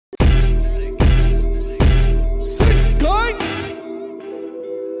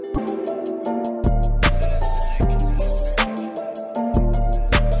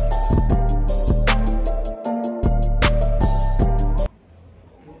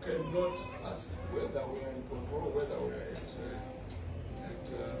cannot ask whether we are in control, whether we are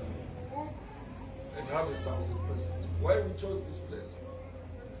at Harvest House at present. Why we chose this place?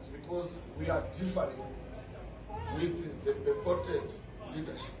 It's because we are differing with the purported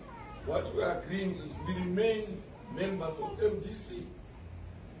leadership. What we are agreeing is we remain members of MDC.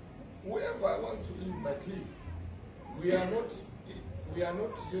 Whoever wants to leave might leave. We are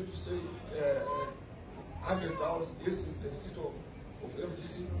not here to say Harvest House, this is the seat of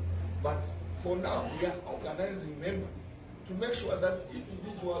MDC, but for now we are organizing members to make sure that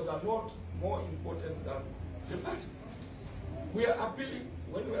individuals are not more important than the party. We are appealing,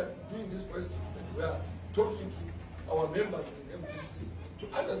 when we are doing this press statement, we are talking to our members in MDC to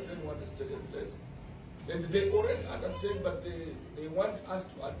understand what has taken place. And they already understand, but they want us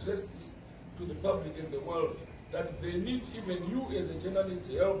to address this to the public and the world, that they need even you as a journalist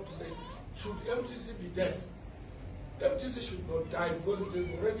to help to say, should MTC be dead? MTC should not die because it has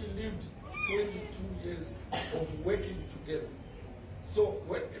already lived 22 years of working together. So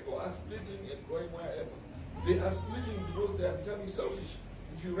when people are splitting and going wherever, they are splitting because they are becoming selfish.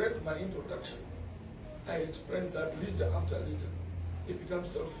 If you read my introduction, I explained that leader after leader, they become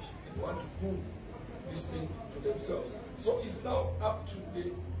selfish and want to prove this thing to themselves. So it's now up to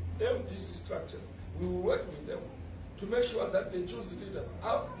the MDC structures. We will work with them to make sure that they choose leaders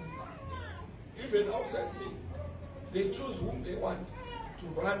out, even outside here. They choose whom they want to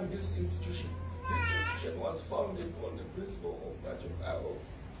run this institution. This institution was founded on the principle of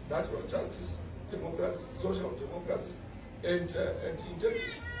natural justice, democracy, social democracy, and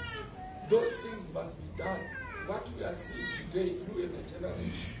integrity. Those things must be done. What we are seeing today, you as a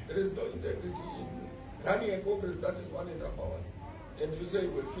journalist, there is no integrity in running a congress that is 1.5 hours. And you say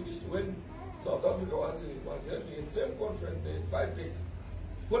we're finished. When South Africa was having a same conference, they had 5 days.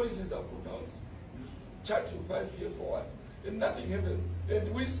 Policies are pronounced. Charge you 5 years for what? And nothing happens.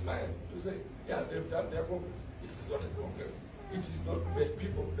 And we smile to say, yeah, they've done their congress. It is not a congress. It is not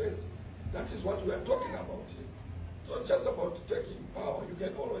people present. That is what we are talking about here. So it's just about taking power. You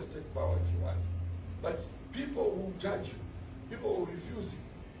can always take power if you want. But people who judge you, people who refuse you,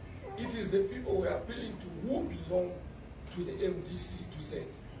 it is the people we are appealing to who belong to the MDC to say,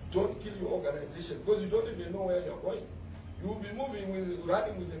 don't kill your organization, because you don't even know where you're going. You will be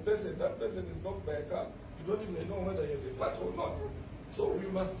running with a person, that person is knocked by a car. You don't even know whether you have a party or not. So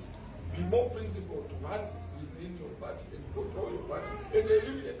you must be more principled to run within your party and control your party and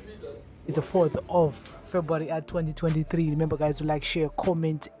eliminate leaders. It's the 4th of February 2023. Remember, guys, to like, share,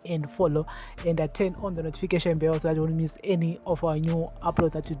 comment, and follow, and turn on the notification bell so that you won't miss any of our new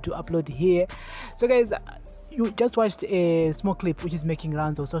uploads that we do upload here. So, guys, you just watched a small clip which is making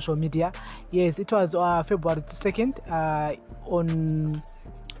rounds on social media. Yes, it was February 2nd on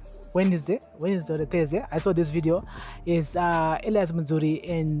Wednesday or Thursday. I saw this video. Is Elias Mudzuri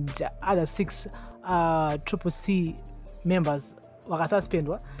and other 6 CCC members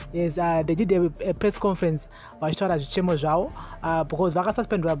vakasuspendwa. Yes, they did a press conference vachitaura zvichemo zvavo because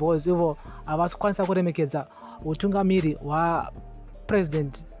vakasuspendwa because ivo havasi kukwanisa kuremekedza utungamiri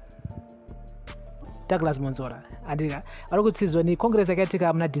hwapresident Douglas Mwonzora. Andika vari kutsizwa ni congress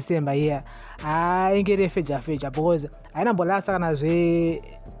yakaitika muna December here ainge iri feja because ainambolasa kana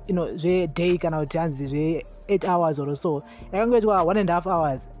zveday kana kuti hanzi zve8 hours or so. Yakangoitwa 1.5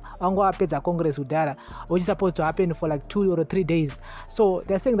 hours. Angopedza congress kudhara, which is supposed to happen for like 2 or 3 days. So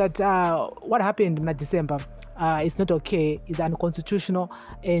they're saying that what happened in December is not okay, is unconstitutional,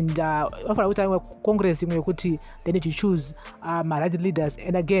 and congress they need to choose right leaders,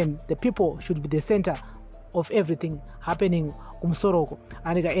 and again the people should be the center of everything happening kumsoroko.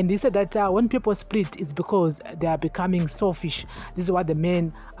 And he said that when people split, it's because they are becoming selfish. This is what the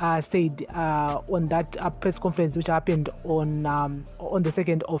men said on that press conference which happened on the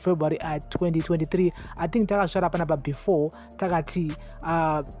 2nd of February 2023. I think Taka shut up about before Takati.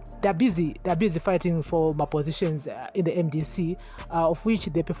 They're busy fighting for my positions in the MDC, of which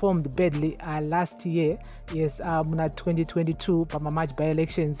they performed badly last year. Yes, 2022 by March by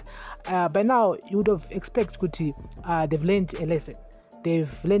elections. By now you would have expected Kuti they've learned a lesson.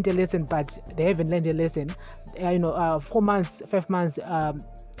 They've learned a lesson, but they haven't learned a lesson. 4 months, 5 months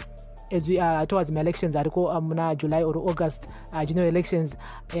as we are towards my elections, I recall July or August general elections,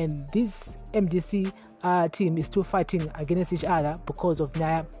 and this MDC team is still fighting against each other because of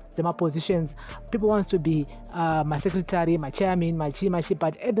my positions. People want to be my secretary, my chairman, my chief,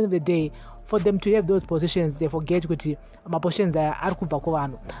 but at the end of the day, for them to have those positions, they forget kuti my positions are kubva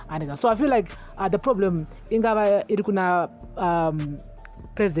kuvanhu. And so I feel like the problem ingava iri kuna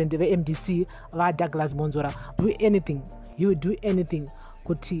president of the MDC Douglas Mwonzora. He would do anything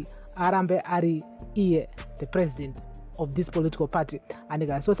kuti arambe ari iye the president of this political party.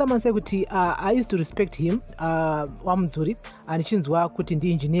 And so someone said kuti I used to respect him Mudzuri and chinzwa kuti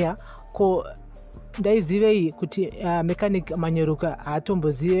ndi engineer ko ndaizivei kuti mechanic manyeruka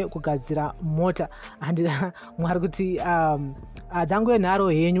hatombozive kugadzira mota and mwari kuti dzangu yenharo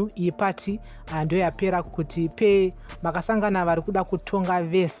henyu iyi pati ndoyapera kuti pe makasangana vari kuda kutonga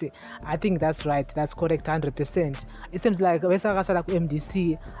vese. I think that's right, that's correct 100%. It seems like vese vakasara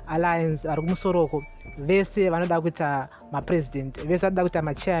kuMDC alliance vari kumusoroko vese vanoda kuita mapresident, vese vanoda kuita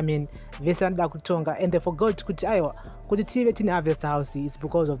machairman, vese vanoda kutonga, and they forgot kuti aiwa kuti tive tine harvest house, it's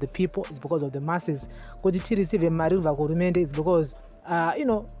because of the people, it's because of the masses. Kuti tireceive mari kubva kuhurumende, it's because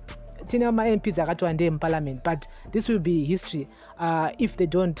tine ma-MPs akatowande muparliament. But this will be history if they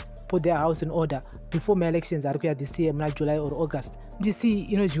don't put their house in order before my elections ari kuya this year muna July or August. DC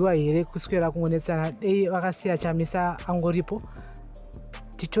inojiwa here kuswera kungonetsana dei vakasiya chamisa angoripo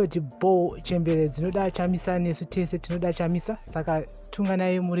tichoti bo chembere dzinoda chamisa nesu tese tinoda chamisa, saka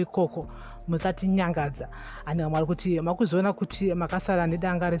tunganai muri koko musati nyangadza. Ani mwari kuti makuzoona kuti makasara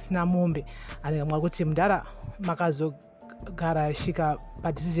nedanga risina mombe, ani mwari kuti mudara makazogara shika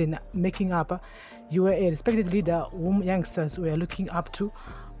pa decision making up. You were a respected leader whom youngsters were looking up to.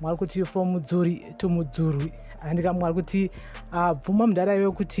 Mwari kuti from Mudzuri to Mudzuri. Andika mwari kuti bvuma mudara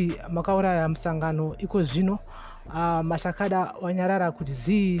iwe kuti makauraya musangano iko zvino mashakada wanyarara kuti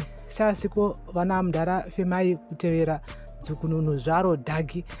zii sasiko vana mudara femai kutevera dzukununu zvaro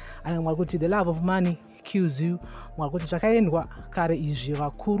dhagi. And mwari kuti the love of money kills you. Mwari kuti zvakaendwa kare izvi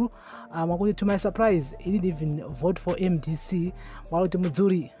vakuru. Mwari kuti to my surprise he didn't even vote for MDC. Mwari kuti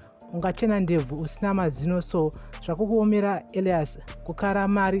Mudzuri ungachena ndebvu usina mazino, so zvakukuomera Elias kukara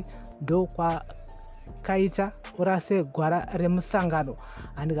mari ndo kwakaita urase gwara remusangano.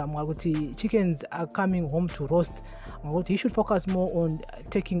 And mwari kuti chickens are coming home to roast. Mwari kuti he should focus more on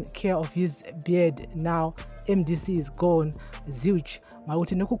taking care of his beard now MDC is gone. Zilch mwari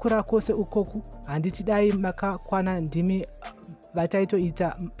kuti nekukura kwose ukoku handiti dai makakwana ndimi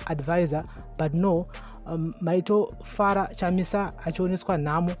vataitoita advisor, but no maitofara chamisa achioneswa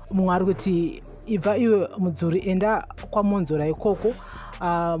nhamo. Mumwe ari kuti ibva iwe Mudzuri enda kwaMwonzora ikoko.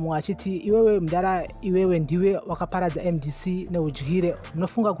 Mumwe achiti iwewe mudara, iwewe ndiwe wakaparadza MDC neudyire,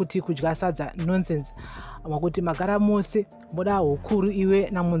 munofunga kuti kudya sadza nonsense. Makuti magara mose moda hukuru iwe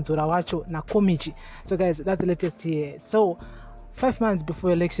naMwonzora wacho nakomichi. So guys, that's the latest here. So 5 months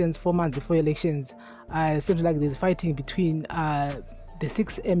before elections, 4 months before elections, it seems like there's fighting between the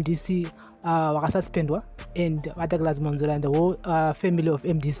 6 MDC vakasuspendwa and Douglas Mwonzora and the whole family of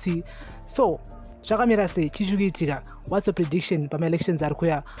MDC. So zvakamira sei, chichikuitika? What's your prediction pama-elections ari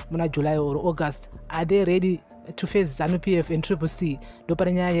kuya muna July or August? Are they ready to face ZANU-PF and Triple C?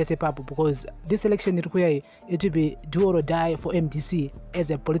 Ndopane nyaya yese papo, because this election iri kuya it will be do or die for MDC as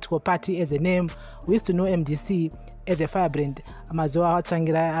a political party, as a name. We used to know MDC as a firebrand mazuva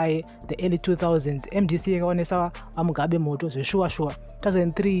atsvangira ai the early 2000s. MDC yakaonesawa vamugabe moto zveshuwa shuwa.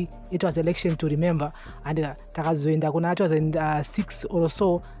 2003 it was election to remember, and takazoenda kuna 2006 or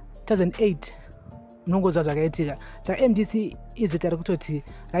so 2008 munongozva zvakaitika. Saka MDC izita rekutoti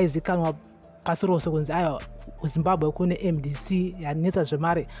raizikanwa pasi rose kunzi aiwa kuZimbabwe kune MDC yanetsa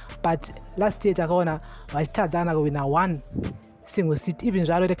zvemare, but last year takaona vachitadzana kuwina one single seat, even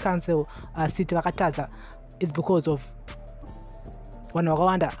zvaro recouncil seat vakatadza. It's because of vanhu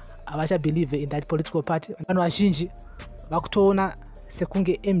vakawanda havachabelieve in that political party. Vanhu vazhinji vakutoona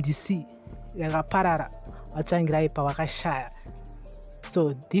sekunge MDC yakaparara vatsvangirai pavakashaya.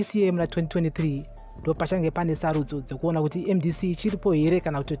 So this year muna 2023 ndo pachange pane sarudzo dzekuona kuti MDC chiripo here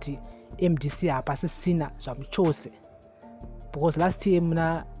kana kutoti MDC hapasisina zvamuchose, because last year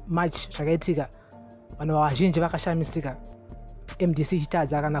muna March zvakaitika vanhu vazhinji vakashamisika MDC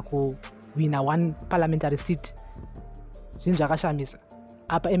ichitadza kana kuwina one parliamentary seat. Zvinhu zvakashamisa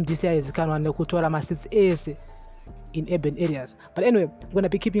apa MDC aizikanwa nekutora maseats ese in urban areas. But anyway, I'm going to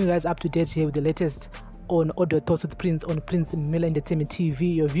be keeping you guys up to date here with the latest on Audio Thoughts with Prince on Prince Miller Entertainment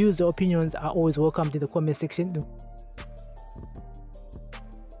TV. Your views or opinions are always welcome in the comment section.